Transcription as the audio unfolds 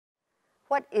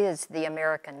What is the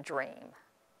American dream?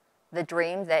 The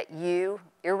dream that you,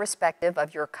 irrespective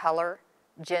of your color,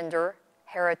 gender,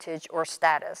 heritage, or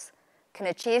status, can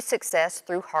achieve success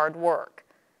through hard work.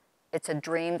 It's a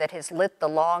dream that has lit the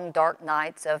long, dark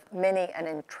nights of many an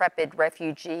intrepid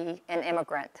refugee and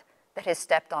immigrant that has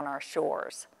stepped on our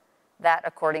shores. That,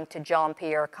 according to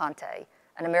Jean-Pierre Conte,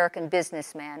 an American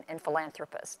businessman and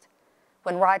philanthropist.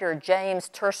 When writer James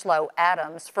Turslow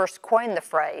Adams first coined the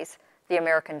phrase, the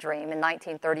American dream, in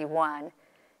 1931,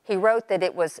 he wrote that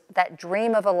it was that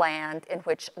dream of a land in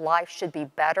which life should be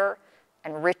better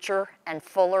and richer and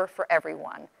fuller for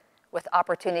everyone, with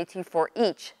opportunity for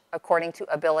each according to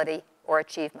ability or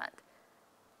achievement.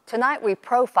 Tonight we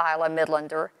profile a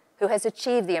Midlander who has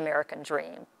achieved the American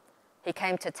dream. He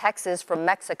came to Texas from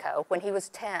Mexico when he was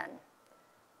 10.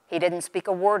 He didn't speak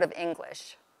a word of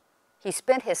English. He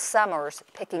spent his summers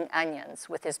picking onions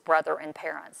with his brother and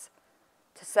parents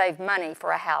to save money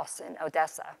for a house in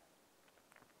Odessa.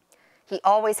 He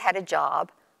always had a job,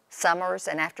 summers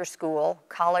and after school,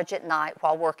 college at night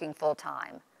while working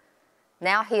full-time.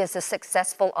 Now he is a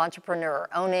successful entrepreneur,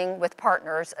 owning with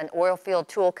partners an oil field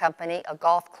tool company, a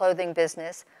golf clothing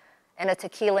business, and a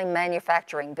tequila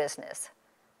manufacturing business.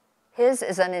 His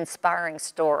is an inspiring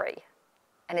story,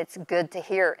 and it's good to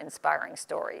hear inspiring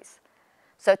stories.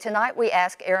 So tonight we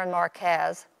ask Aaron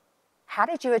Marquez, how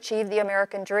did you achieve the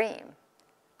American dream?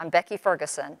 I'm Becky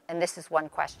Ferguson, and this is One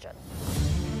Question.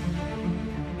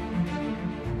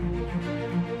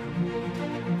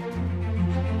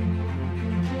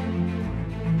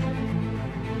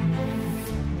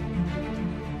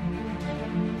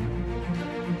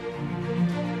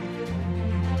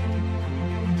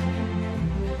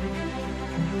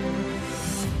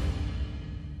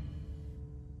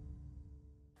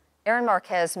 Aaron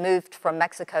Marquez moved from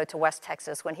Mexico to West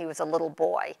Texas when he was a little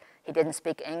boy. He didn't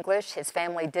speak English, his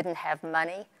family didn't have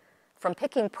money. From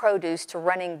picking produce to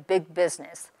running big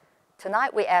business,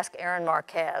 tonight we ask Aaron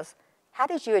Marquez, how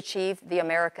did you achieve the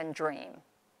American dream?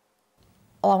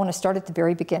 Well, I want to start at the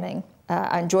very beginning.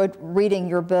 I enjoyed reading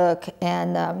your book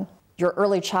and your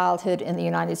early childhood in the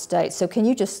United States. So can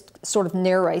you just sort of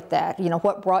narrate that? You know,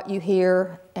 what brought you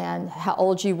here and how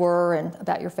old you were and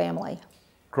about your family?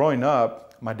 Growing up,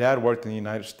 my dad worked in the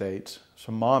United States,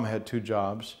 so mom had 2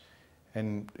 jobs,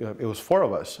 and it was 4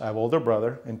 of us. I have an older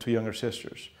brother and 2 younger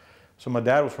sisters. So my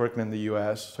dad was working in the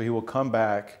US, so he would come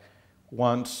back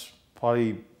once,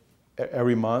 probably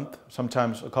every month,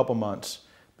 sometimes a couple months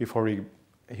before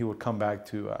he would come back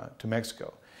to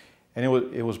Mexico. And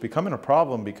it was becoming a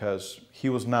problem because he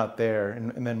was not there,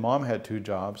 and then mom had 2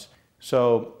 jobs.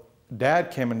 So dad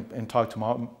came and talked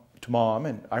to mom,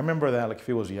 and I remember that like if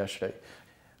it was yesterday,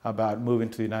 about moving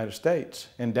to the United States.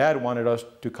 And dad wanted us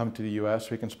to come to the US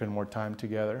so we can spend more time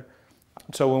together.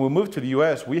 So when we moved to the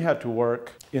US, we had to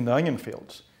work in the onion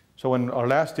fields. So when our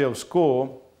last day of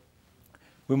school,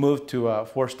 we moved to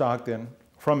Fort Stockton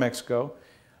from Mexico,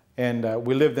 and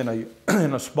we lived in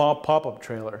a small pop-up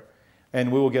trailer.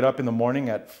 And we would get up in the morning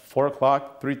at 4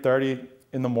 o'clock, 3:30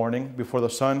 in the morning before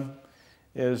the sun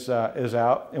is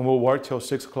out, and we'll work till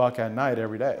 6 o'clock at night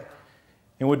every day.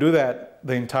 And we'll do that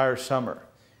the entire summer.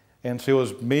 And so it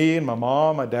was me and my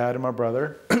mom, my dad, and my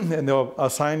brother. And they'll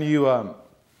assign you a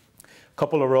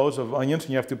couple of rows of onions,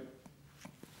 and you have to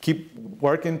keep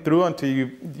working through until you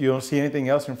don't see anything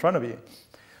else in front of you.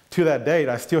 To that date,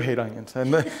 I still hate onions.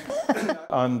 And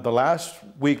on the last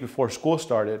week before school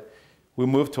started, we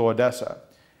moved to Odessa,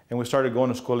 and we started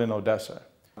going to school in Odessa.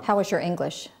 How was your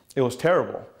English? It was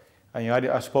terrible.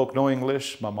 I spoke no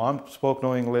English. My mom spoke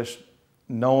no English.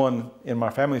 No one in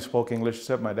my family spoke English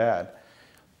except my dad.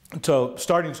 So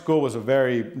starting school was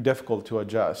very difficult to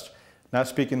adjust. Not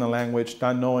speaking the language,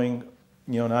 not knowing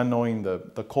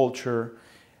the culture.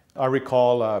 I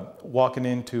recall walking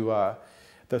into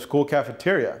the school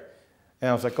cafeteria,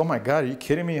 and I was like, oh my God, are you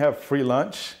kidding me? You have free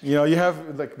lunch? You know, you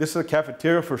have, like, this is a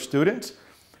cafeteria for students?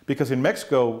 Because in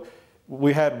Mexico,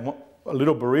 we had a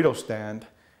little burrito stand,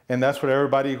 and that's where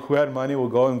everybody who had money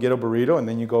would go and get a burrito, and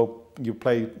then you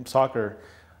play soccer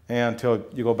until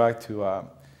you go back to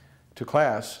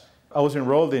class. I was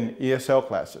enrolled in ESL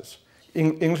classes,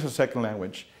 English as a second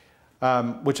language,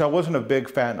 which I wasn't a big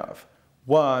fan of.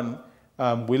 One,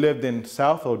 we lived in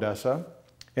South Odessa,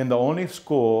 and the only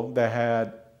school that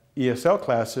had ESL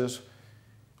classes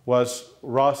was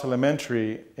Ross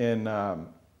Elementary in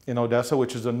Odessa,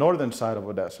 which is the northern side of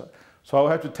Odessa. So I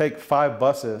would have to take 5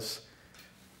 buses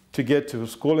to get to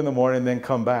school in the morning and then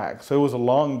come back. So it was a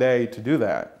long day to do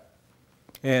that.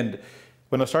 And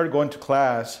when I started going to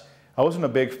class, I wasn't a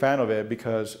big fan of it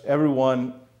because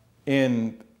everyone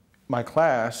in my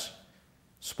class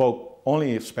spoke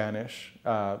only Spanish.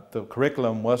 The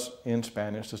curriculum was in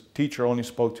Spanish. The teacher only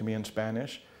spoke to me in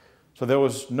Spanish. So there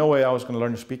was no way I was going to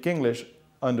learn to speak English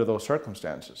under those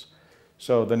circumstances.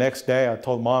 So the next day I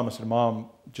told Mom, I said, Mom,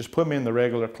 just put me in the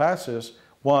regular classes.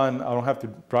 One, I don't have to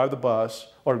drive the bus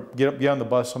or be on the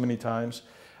bus so many times.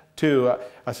 Two,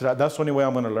 I said, that's the only way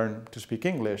I'm going to learn to speak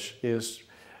English is,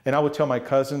 and I would tell my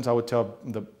cousins, I would tell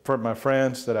my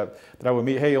friends that I would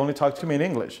meet, hey, only talk to me in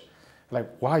English. Like,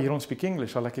 why, you don't speak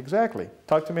English? I'm like, exactly.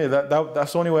 Talk to me.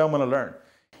 That's the only way I'm going to learn.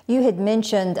 You had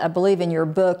mentioned, I believe in your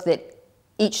book, that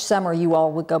each summer you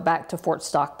all would go back to Fort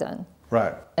Stockton.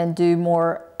 Right. And do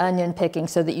more onion picking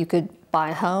so that you could buy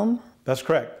a home? That's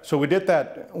correct. So we did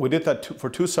that for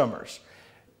 2 summers.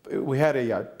 We had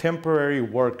a temporary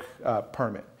work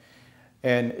permit.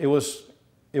 And it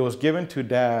was given to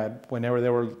Dad whenever they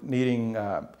were needing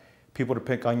people to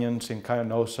pick onions in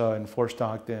Cayenosa and Fort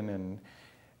Stockton and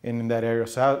in that area.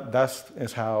 So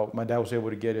that's how my dad was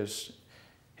able to get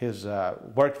his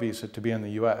work visa to be in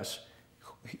the U.S.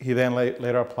 He then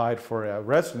later applied for a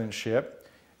residentship.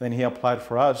 Then he applied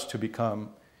for us to become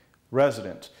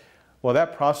residents. Well,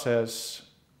 that process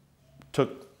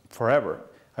took forever.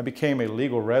 I became a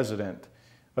legal resident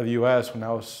of the U.S. when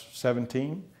I was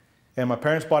 17. And my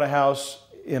parents bought a house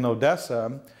in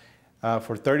Odessa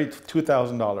for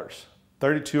 $32,000,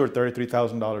 $32,000 or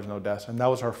 $33,000 in Odessa. And that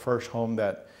was our first home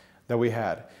that we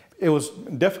had. It was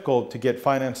difficult to get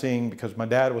financing because my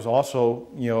dad was also,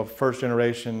 first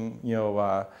generation,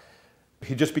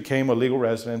 he just became a legal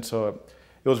resident. So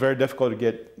it was very difficult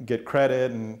to get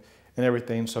credit and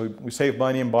everything. So we saved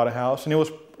money and bought a house. And it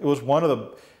was one of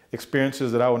the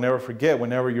experiences that I will never forget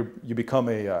whenever you become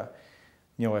a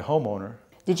homeowner.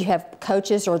 Did you have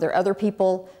coaches or are there other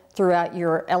people throughout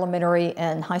your elementary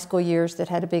and high school years that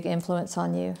had a big influence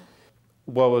on you?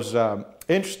 What was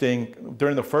interesting,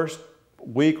 during the first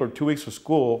week or 2 weeks of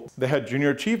school, they had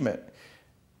junior achievement.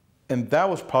 And that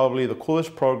was probably the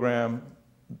coolest program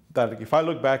that, if I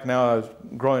look back now as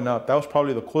growing up, that was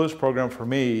probably the coolest program for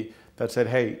me that said,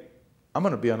 hey, I'm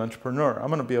going to be an entrepreneur. I'm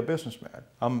going to be a businessman.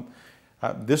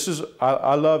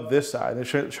 I love this side.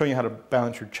 They're showing you how to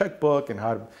balance your checkbook and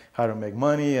how to make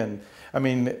money. And I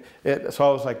mean, so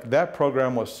I was like, that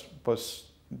program was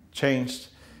changed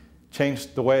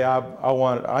the way I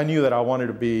wanted. I knew that I wanted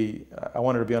to be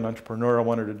an entrepreneur. I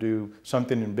wanted to do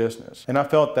something in business. And I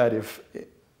felt that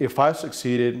if I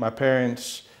succeeded, my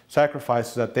parents'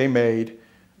 sacrifices that they made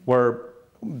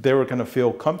they were going to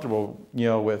feel comfortable,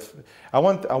 with. I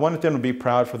wanted them to be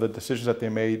proud for the decisions that they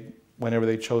made whenever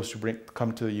they chose to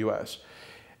come to the U.S.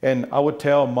 And I would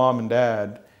tell Mom and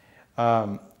Dad,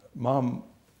 Mom,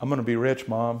 I'm going to be rich,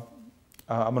 Mom.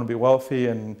 I'm going to be wealthy,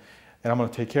 and I'm going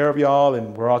to take care of y'all,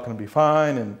 and we're all going to be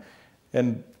fine.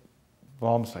 And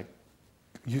Mom's like,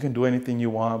 you can do anything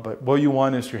you want, but what you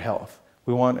want is your health.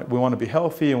 We want to be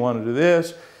healthy and want to do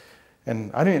this.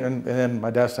 And I didn't. And then my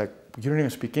dad's like, you don't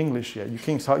even speak English yet. You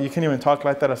can't even talk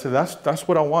like that. I said, that's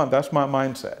what I want. That's my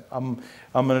mindset. I'm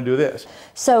going to do this.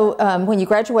 So when you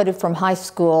graduated from high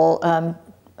school,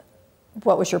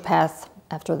 what was your path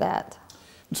after that?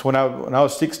 So when I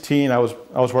was 16, I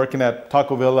was working at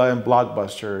Taco Villa and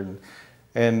Blockbuster,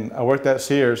 and I worked at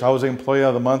Sears. I was Employee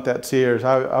of the Month at Sears.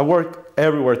 I worked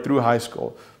everywhere through high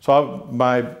school. So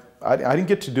I didn't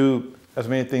get to do as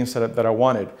many things that I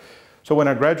wanted. So when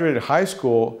I graduated high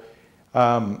school,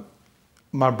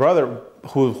 my brother,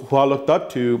 who I looked up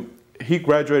to, he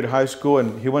graduated high school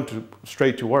and he went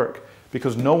straight to work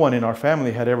because no one in our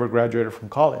family had ever graduated from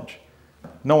college.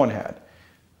 No one had.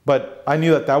 But I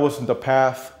knew that wasn't the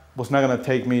path, was not going to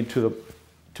take me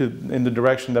in the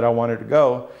direction that I wanted to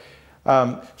go.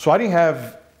 So I didn't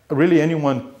have really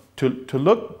anyone to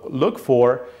look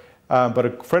for, but a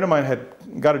friend of mine had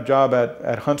got a job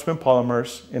at Huntsman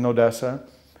Polymers in Odessa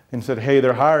and said, hey,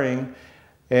 they're hiring,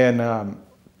 and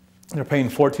they're paying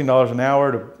 $14 an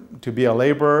hour to be a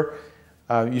laborer.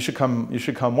 You should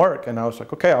come work. And I was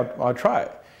like, okay, I'll try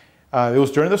it. It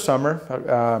was during the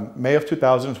summer, May of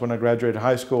 2000 is when I graduated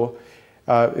high school.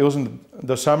 It was in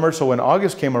the summer, so when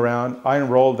August came around, I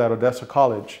enrolled at Odessa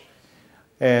College.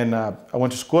 And I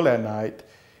went to school that night.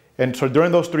 And so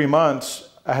during those 3 months,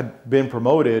 I had been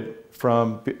promoted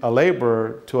from a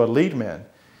laborer to a lead man.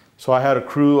 So I had a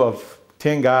crew of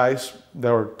 10 guys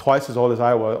that were twice as old as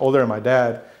I was, older than my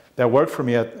dad, that worked for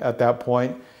me at that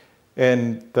point.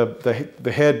 And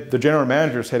the general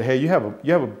manager said, hey, you have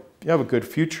a good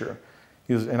future.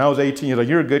 And I was 18. He's like,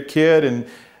 you're a good kid. And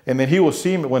then he will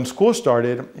see me when school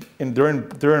started. And during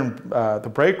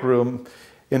the break room,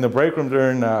 I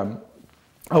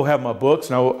would have my books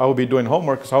and I would be doing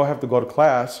homework because I would have to go to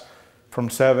class from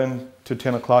 7 to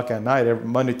 10 o'clock at night, every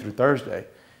Monday through Thursday.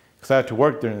 because I had to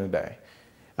work during the day.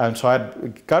 And so I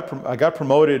got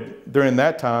promoted during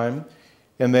that time,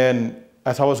 and then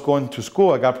as I was going to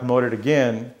school, I got promoted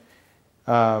again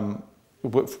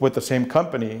with the same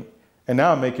company, and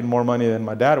now I'm making more money than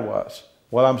my dad was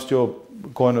while I'm still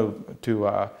going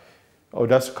to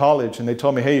Odessa College. And they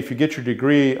told me, hey, if you get your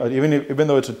degree, even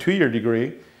though it's a 2-year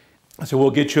degree, I said,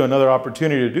 we'll get you another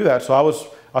opportunity to do that. So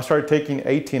I started taking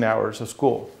 18 hours of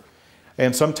school,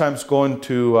 and sometimes going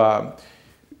to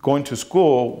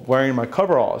school wearing my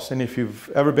coveralls. And if you've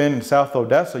ever been in South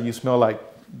Odessa, you smell like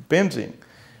benzene.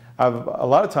 A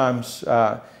lot of times,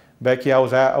 Becky,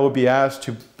 I would be asked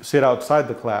to sit outside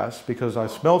the class because I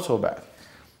smelled so bad.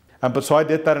 But so I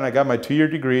did that, and I got my 2-year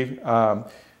degree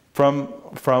from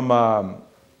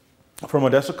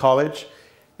Odessa College,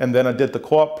 and then I did the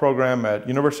co-op program at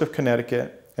University of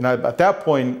Connecticut. And at that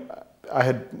point,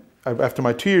 after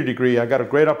my 2-year degree, I got a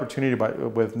great opportunity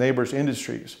with Neighbors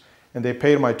Industries, and they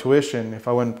paid my tuition if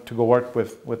I went to go work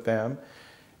with them.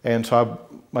 And so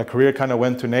my career kind of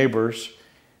went to Neighbors.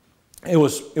 It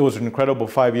was an incredible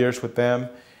 5 years with them.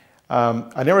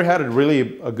 I never had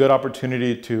a good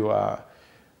opportunity to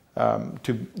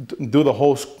do the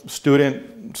whole school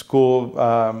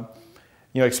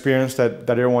experience that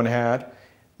everyone had,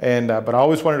 but I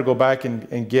always wanted to go back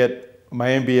and get my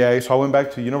MBA. So I went back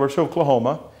to the University of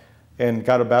Oklahoma and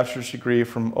got a bachelor's degree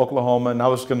from Oklahoma, and I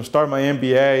was going to start my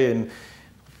MBA and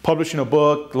publishing a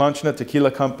book, launching a tequila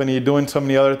company, doing so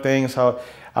many other things.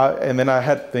 And then I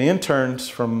had the interns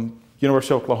from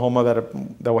University of Oklahoma that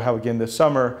we'll have again this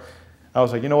summer. I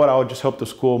was like, you know what, I would just help the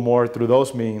school more through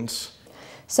those means.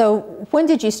 So when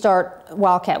did you start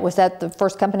Wildcat? Was that the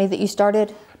first company that you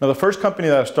started? No, the first company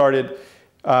that I started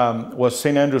was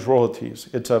St. Andrews Royalties.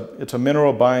 It's a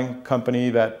mineral buying company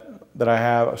that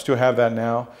I still have that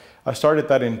now. I started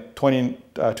that in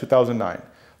 2009.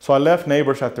 So I left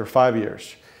Neighbors after 5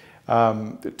 years.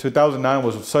 2009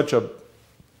 was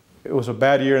it was a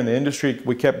bad year in the industry.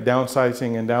 We kept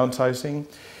downsizing and downsizing.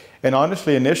 And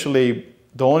honestly, initially,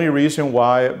 the only reason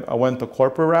why I went the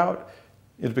corporate route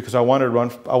is because I wanted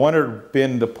to be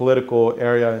in the political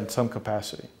area in some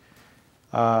capacity.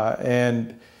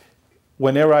 And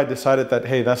whenever I decided that,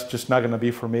 hey, that's just not going to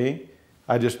be for me,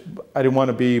 I didn't want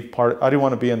to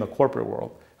be in the corporate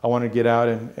world. I wanted to get out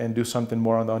and do something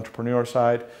more on the entrepreneur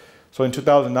side. So in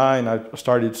 2009, I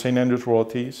started St. Andrews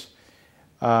Royalties.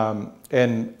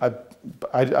 And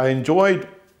I enjoyed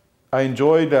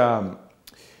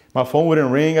my phone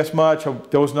wouldn't ring as much.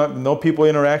 There was no people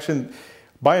interaction.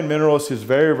 Buying minerals is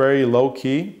very, very low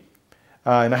key.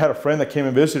 And I had a friend that came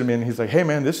and visited me, and he's like, hey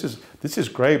man, this is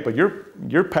great, but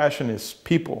your passion is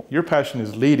people. Your passion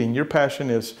is leading. Your passion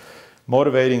is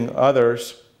motivating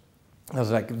others. I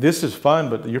was like, this is fun,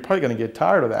 but you're probably going to get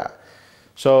tired of that.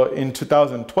 So in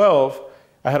 2012,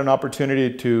 I had an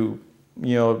opportunity to,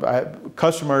 I had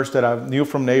customers that I knew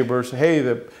from Neighbors. Hey,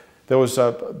 there was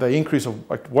the increase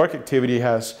of work activity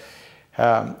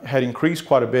had increased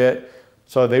quite a bit.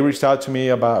 So they reached out to me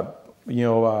about,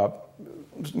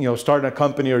 starting a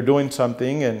company or doing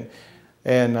something, and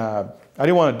I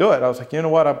didn't want to do it. I was like, you know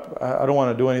what, I don't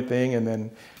want to do anything. And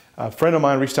then a friend of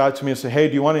mine reached out to me and said, hey,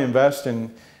 do you want to invest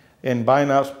in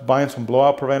buying some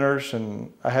blowout preventers?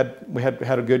 And we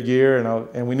had a good year,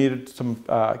 and we needed some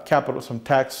capital, some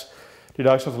tax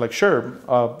deductions. I was like, sure,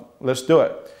 let's do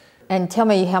it. And tell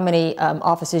me how many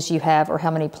offices you have, or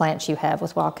how many plants you have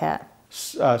with Wildcat.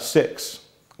 6.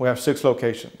 We have 6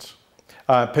 locations.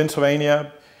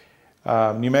 Pennsylvania,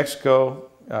 New Mexico,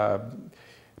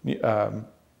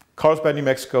 Carlsbad, New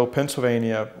Mexico,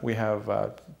 Pennsylvania. We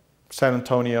have San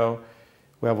Antonio.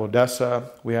 We have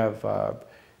Odessa. We have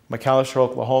McAlester,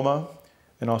 Oklahoma,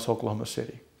 and also Oklahoma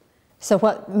City. So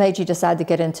what made you decide to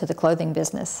get into the clothing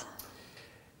business?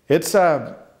 It's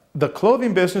the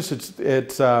clothing business.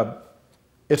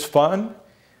 It's fun.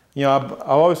 I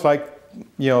always like,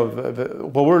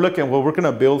 what we're going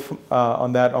to build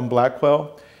on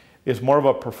Blackwell is more of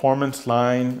a performance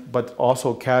line, but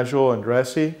also casual and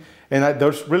dressy. And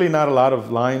there's really not a lot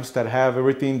of lines that have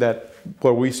everything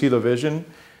where we see the vision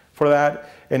for that.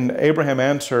 And Abraham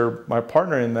Answer, my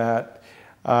partner in that,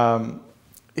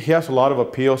 he has a lot of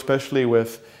appeal, especially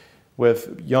with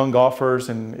young golfers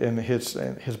and his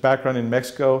background in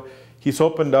Mexico. He's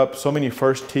opened up so many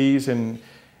First Tees and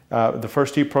the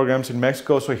First Tee programs in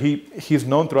Mexico, so he's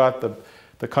known throughout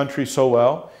the country so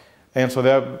well. And so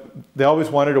they always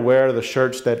wanted to wear the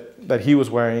shirts that he was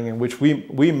wearing, and which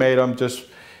we made them just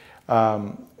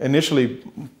initially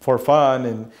for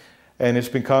fun, and it's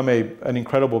become an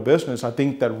incredible business. I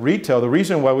think that retail, the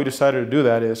reason why we decided to do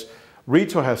that is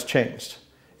retail has changed.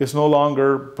 It's no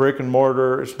longer brick and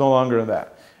mortar. It's no longer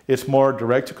that. It's more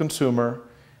direct to consumer.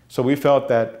 So we felt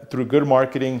that through good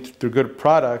marketing, through good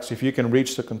products, if you can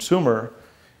reach the consumer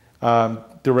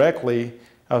directly,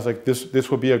 I was like,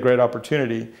 this would be a great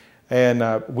opportunity.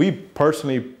 And we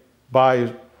personally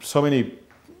buy so many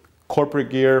corporate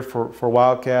gear for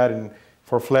Wildcat and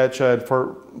for Fletcher and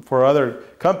for other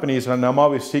companies, and I'm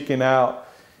always seeking out,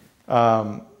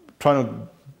 trying to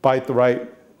buy the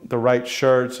right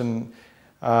shirts, and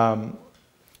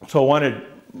so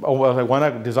I was like, why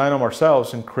not design them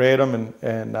ourselves and create them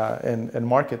and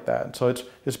market that? So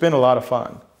it's been a lot of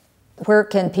fun. Where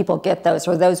can people get those?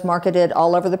 Are those marketed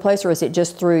all over the place, or is it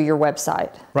just through your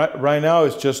website? Right now,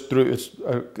 it's just through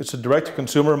it's a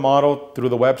direct-to-consumer model through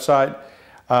the website,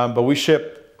 but we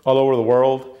ship all over the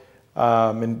world,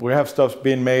 and we have stuff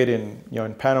being made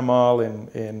in Panama,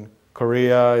 in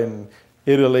Korea, in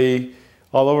Italy,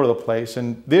 all over the place.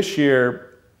 And this year,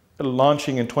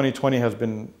 launching in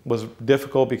 2020 was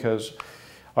difficult because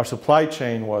our supply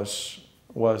chain was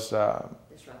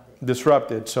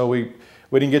disrupted. So we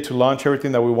didn't get to launch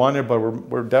everything that we wanted, but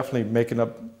we're definitely making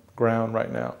up ground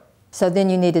right now. So then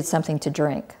you needed something to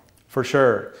drink. For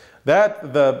sure.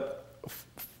 The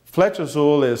Fletch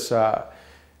Azul it's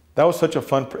such a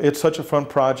fun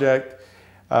project.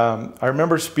 I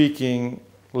remember speaking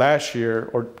last year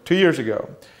or 2 years ago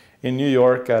in New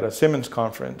York at a Simmons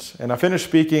conference, and I finished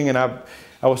speaking, and I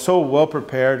was so well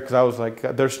prepared because I was like,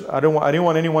 I didn't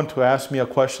want anyone to ask me a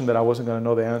question that I wasn't going to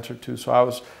know the answer to. So I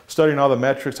was studying all the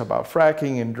metrics about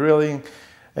fracking and drilling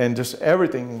and just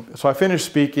everything. So I finished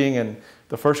speaking, and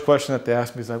the first question that they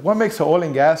asked me is like, what makes an oil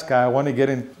and gas guy want to get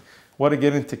in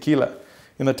tequila,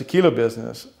 in the tequila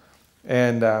business?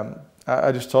 And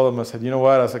I just told them, I said, you know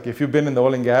what? I was like, if you've been in the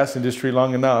oil and gas industry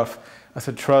long enough, I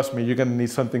said, trust me, you're going to need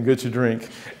something good to drink.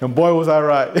 And boy, was I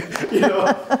right.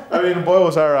 Boy,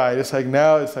 was I right. It's like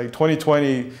now, it's like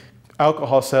 2020,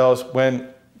 alcohol sales went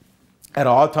at an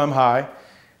all-time high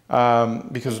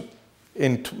because of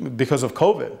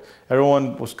COVID.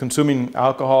 Everyone was consuming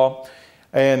alcohol.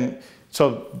 And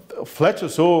so Fletch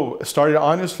Azul started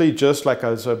honestly just like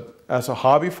as a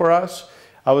hobby for us.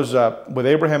 I was with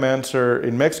Abraham Answer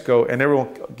in Mexico, and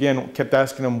everyone, again, kept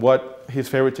asking him what his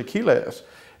favorite tequila is.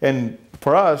 And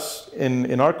for us,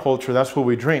 in our culture, that's what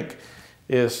we drink,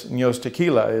 is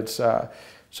tequila.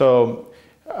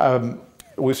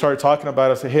 We started talking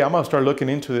about it. I said, hey, I'm going to start looking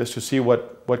into this to see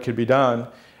what could be done.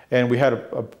 And we had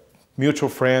a mutual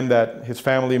friend that his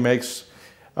family is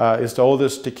the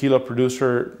oldest tequila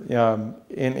producer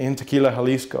in Tequila,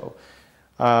 Jalisco.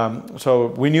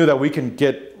 So we knew that we can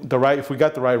get if we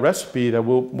got the right recipe, that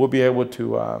we'll be able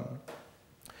to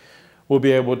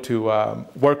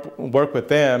work with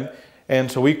them.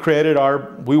 And so we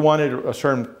wanted a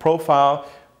certain profile.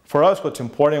 For us, what's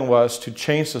important was to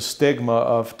change the stigma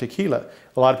of tequila.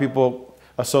 A lot of people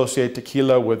associate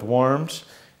tequila with worms,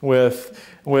 with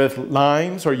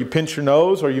lines, or you pinch your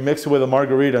nose, or you mix it with a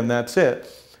margarita, and that's it.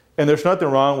 And there's nothing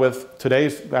wrong with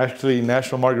today's actually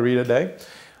National Margarita Day,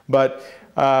 but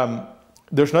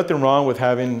there's nothing wrong with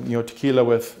having tequila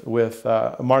with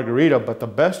a margarita, but the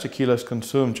best tequila is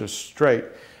consumed just straight.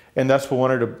 And that's what we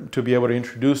wanted to be able to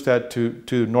introduce that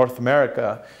to North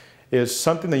America, is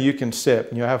something that you can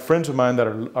sip. I have friends of mine that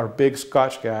are big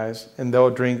Scotch guys, and they'll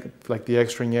drink like the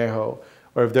Extra Añejo.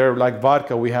 Or if they're like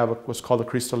vodka, we have what's called a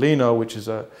Cristalino, which is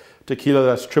a tequila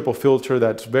that's triple filter,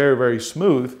 that's very, very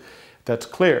smooth, that's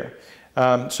clear.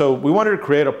 So we wanted to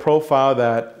create a profile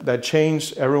that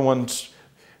changed everyone's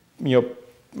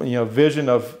vision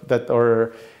of that,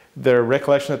 or their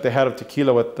recollection that they had of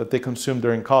tequila that they consumed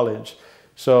during college.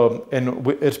 So, and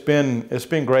it's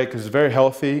been great because it's very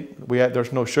healthy.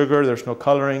 There's no sugar, there's no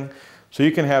coloring, so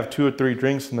you can have 2 or 3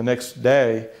 drinks, and the next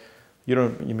day,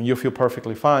 you'll feel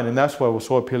perfectly fine. And that's what was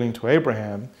so appealing to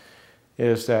Abraham,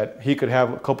 is that he could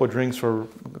have a couple of drinks or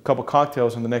a couple of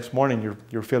cocktails, and the next morning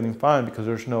you're feeling fine because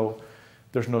there's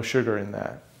no sugar in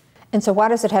that. And so why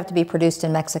does it have to be produced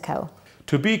in Mexico?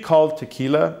 To be called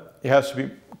tequila, it has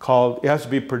to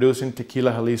be produced in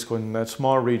Tequila, Jalisco, in that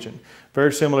small region.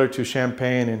 Very similar to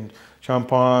Champagne and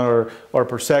Champagne or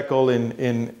Prosecco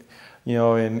in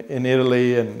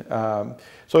Italy. And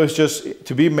so it's just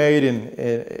to be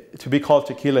called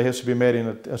tequila, it has to be made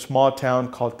in a small town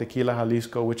called Tequila,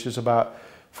 Jalisco, which is about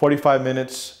 45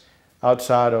 minutes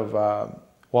outside of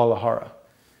Guadalajara.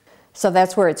 So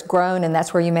that's where it's grown, and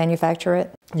that's where you manufacture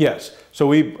it? Yes. So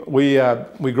we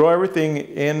grow everything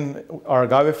in our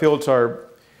agave fields are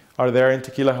there in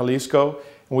Tequila, Jalisco,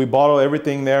 and we bottle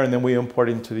everything there, and then we import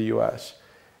it into the U.S.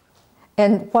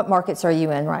 And what markets are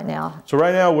you in right now? So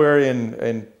right now we're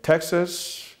in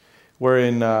Texas, we're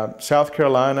in South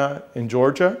Carolina, in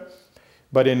Georgia,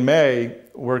 but in May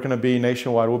we're going to be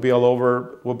nationwide. We'll be all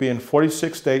over. We'll be in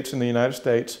 46 states in the United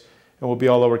States, and we'll be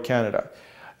all over Canada.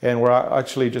 And we're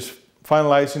actually just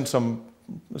finalizing some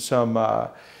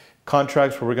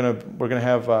contracts where we're gonna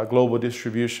have global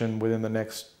distribution within the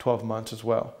next 12 months as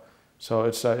well. So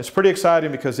it's pretty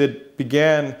exciting because it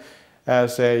began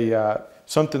as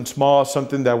something small,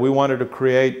 something that we wanted to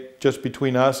create just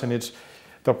between us, and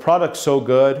the product's so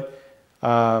good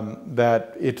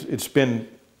that it's been,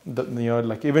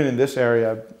 like even in this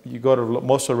area, you go to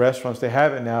most of the restaurants, they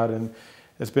have it now, and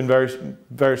it's been very,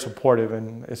 very supportive,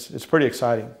 and it's pretty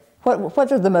exciting.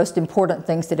 What are the most important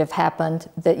things that have happened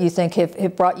that you think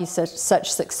have brought you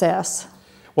such success?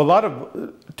 Well, a lot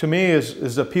of, to me,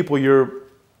 is the people you're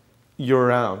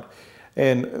around,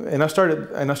 and I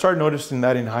started noticing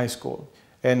that in high school,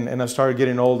 and I started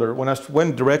getting older. When I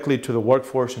went directly to the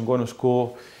workforce and going to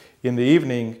school in the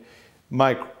evening,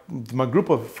 my group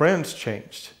of friends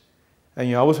changed,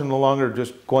 and I wasn't no longer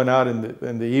just going out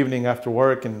in the evening after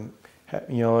work and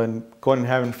and going and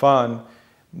having fun.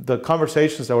 The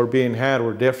conversations that were being had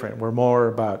were different, were more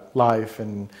about life,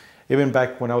 and even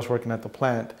back when I was working at the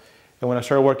plant, and when I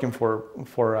started working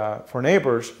for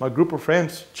neighbors, my group of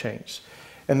friends changed,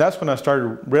 and that's when I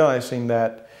started realizing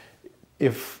that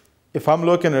if I'm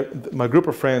looking at my group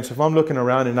of friends, if I'm looking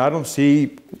around and I don't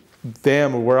see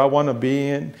them or where I want to be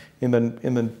in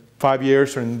the 5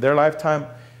 years or in their lifetime,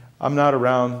 I'm not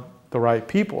around the right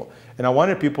people. And I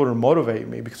wanted people to motivate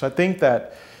me, because I think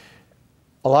that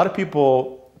a lot of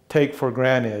people take for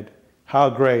granted how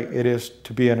great it is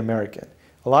to be an American.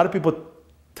 A lot of people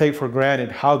take for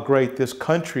granted how great this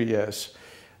country is,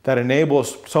 that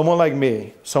enables someone like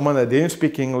me, someone that didn't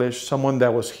speak English, someone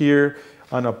that was here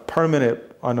on a permanent,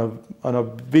 on a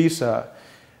visa,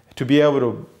 to be able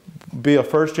to be a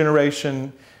first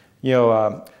generation,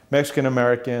 Mexican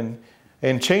American,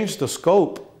 and change the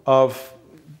scope of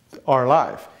our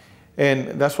life.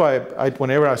 And that's why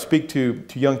whenever I speak to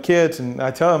young kids, and I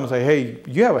tell them, I say, hey,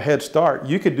 you have a head start.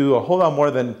 You could do a whole lot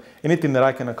more than anything that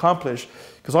I can accomplish,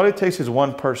 because all it takes is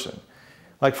one person.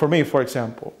 Like for me, for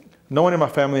example, no one in my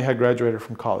family had graduated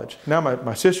from college. Now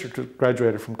my sister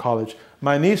graduated from college.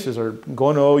 My nieces are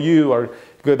going to OU, or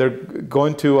they're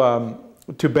going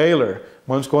to Baylor.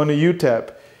 One's going to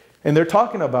UTEP. And they're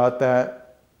talking about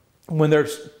that when they're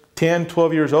 10,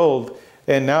 12 years old.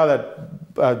 And now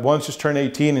that one's just turned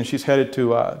 18 and she's headed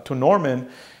to Norman,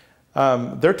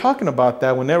 they're talking about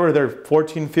that whenever they're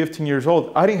 14, 15 years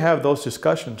old. I didn't have those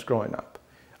discussions growing up.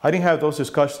 I didn't have those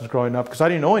discussions growing up because I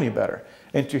didn't know any better.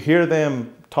 And to hear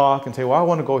them talk and say, well, I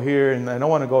want to go here and I don't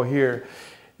want to go here,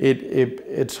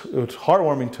 it's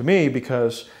heartwarming to me,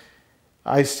 because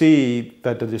I see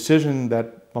that the decision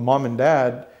that my mom and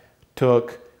dad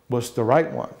took was the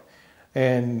right one.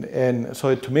 And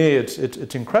so to me,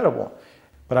 it's incredible.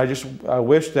 But I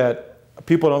wish that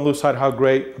people don't lose sight of how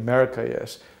great America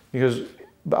is, because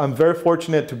I'm very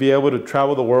fortunate to be able to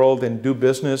travel the world and do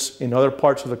business in other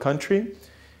parts of the country.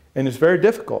 And it's very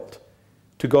difficult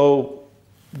to go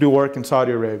do work in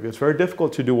Saudi Arabia. It's very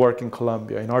difficult to do work in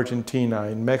Colombia, in Argentina,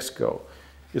 in Mexico.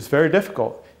 It's very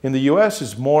difficult. In the US,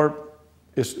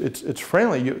 it's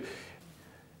friendly.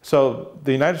 So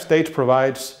the United States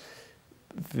provides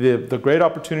the great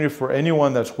opportunity for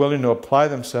anyone that's willing to apply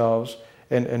themselves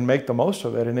and make the most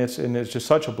of it. And it's just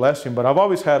such a blessing. But I've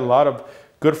always had a lot of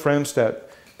good friends that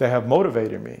have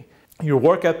motivated me. Your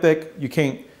work ethic, you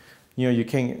can't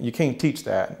teach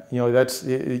that. You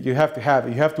have to have it.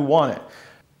 You have to want it.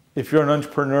 If you're an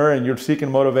entrepreneur and you're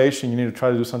seeking motivation, you need to try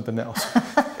to do something else.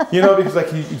 Because like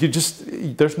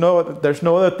there's no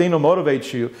other thing to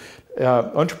motivate you.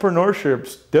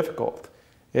 Entrepreneurship's difficult.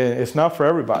 It's not for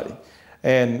everybody,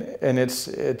 and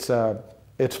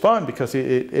it's fun because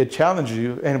it challenges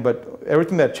you. But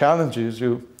everything that challenges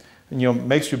you,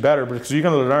 makes you better, because you're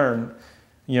going to learn.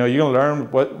 You're going to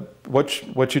learn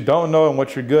what you don't know and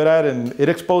what you're good at, and it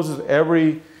exposes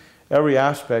every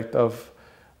aspect of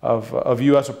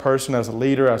you as a person, as a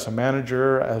leader, as a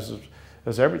manager,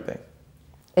 as everything.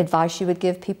 Advice you would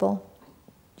give people,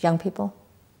 young people?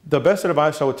 The best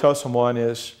advice I would tell someone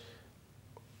is,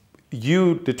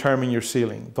 you determine your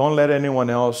ceiling. Don't let anyone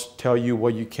else tell you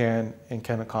what you can and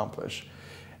can't accomplish.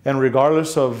 And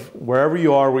regardless of wherever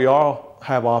you are, we all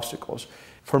have obstacles.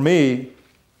 For me,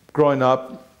 growing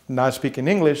up, not speaking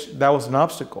English, that was an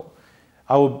obstacle.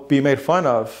 I would be made fun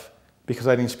of because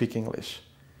I didn't speak English.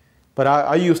 But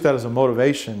I used that as a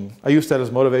motivation. I used that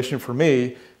as motivation for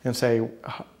me, and say,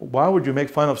 why would you make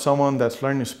fun of someone that's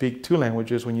learning to speak 2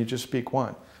 languages when you just speak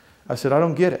 1? I said, I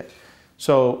don't get it.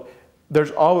 So there's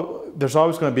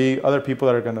always going to be other people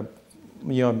that are going to,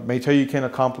 may tell you can't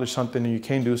accomplish something and you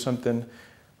can't do something.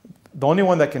 The only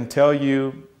one that can tell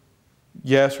you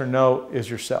yes or no is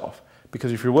yourself.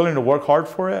 Because if you're willing to work hard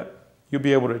for it, you'll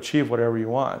be able to achieve whatever you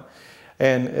want.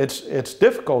 And it's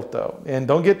difficult though, and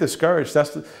don't get discouraged.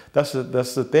 That's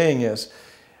the thing is,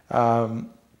 you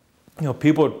know,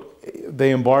 people, they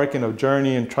embark in a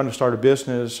journey and trying to start a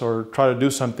business or try to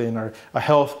do something or a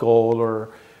health goal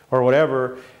or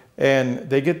whatever, and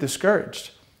they get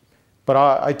discouraged. But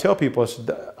I tell people, it's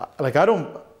like I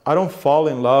don't fall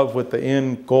in love with the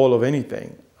end goal of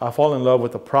anything. I fall in love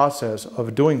with the process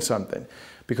of doing something,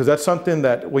 because that's something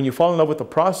that when you fall in love with the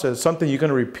process, something you're going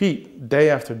to repeat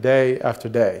day after day after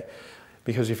day.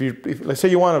 Because if let's say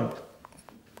you want to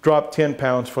drop 10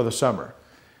 pounds for the summer,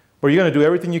 well, you're going to do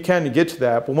everything you can to get to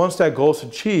that, but once that goal is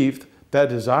achieved, that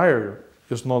desire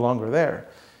is no longer there.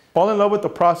 Fall in love with the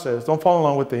process. Don't fall in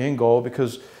love with the end goal,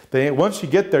 because once you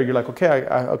get there, you're like, okay,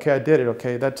 I did it.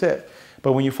 Okay, that's it.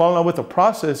 But when you fall in love with the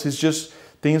process, it's just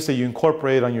things that you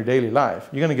incorporate on your daily life.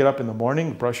 You're going to get up in the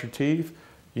morning, brush your teeth,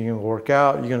 you're going to work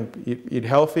out, you're going to eat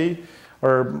healthy,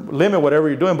 or limit whatever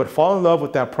you're doing, but fall in love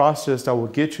with that process that will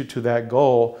get you to that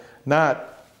goal, not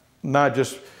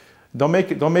just, don't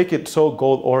make it so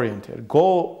goal-oriented.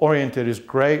 Goal-oriented is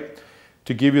great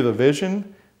to give you the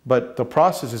vision, but the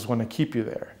process is going to keep you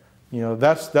there. You know,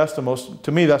 that's the most,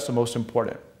 to me, that's the most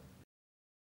important.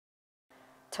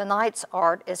 Tonight's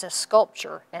art is a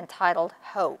sculpture entitled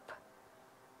Hope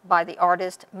by the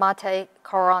artist Mate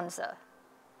Carranza.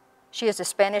 She is a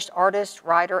Spanish artist,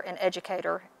 writer, and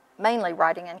educator, mainly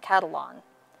writing in Catalan.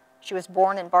 She was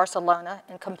born in Barcelona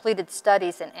and completed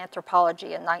studies in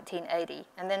anthropology in 1980,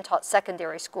 and then taught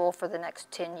secondary school for the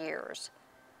next 10 years.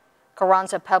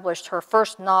 Carranza published her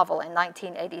first novel in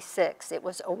 1986. It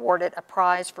was awarded a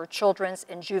prize for children's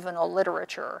and juvenile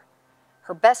literature.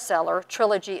 Her bestseller,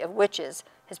 Trilogy of Witches,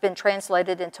 has been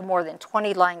translated into more than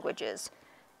 20 languages.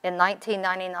 In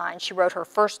 1999, she wrote her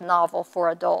first novel for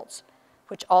adults,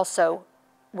 which also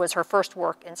was her first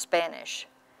work in Spanish.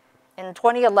 In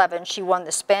 2011, she won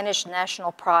the Spanish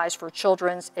National Prize for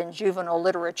Children's and Juvenile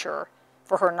Literature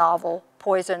for her novel,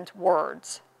 Poisoned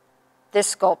Words. This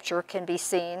sculpture can be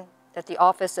seen at the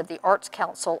office of the Arts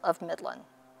Council of Midland.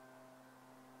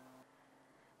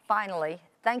 Finally,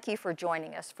 thank you for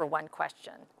joining us for One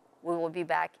Question. We will be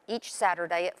back each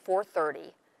Saturday at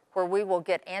 4:30, where we will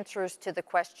get answers to the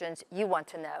questions you want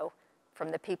to know from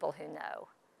the people who know.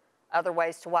 Other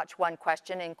ways to watch One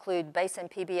Question include Basin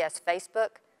PBS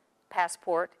Facebook,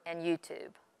 Passport, and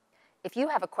YouTube. If you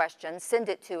have a question, send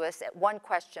it to us at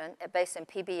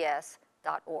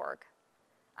onequestion@basinpbs.org.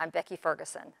 I'm Becky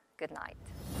Ferguson. Good night.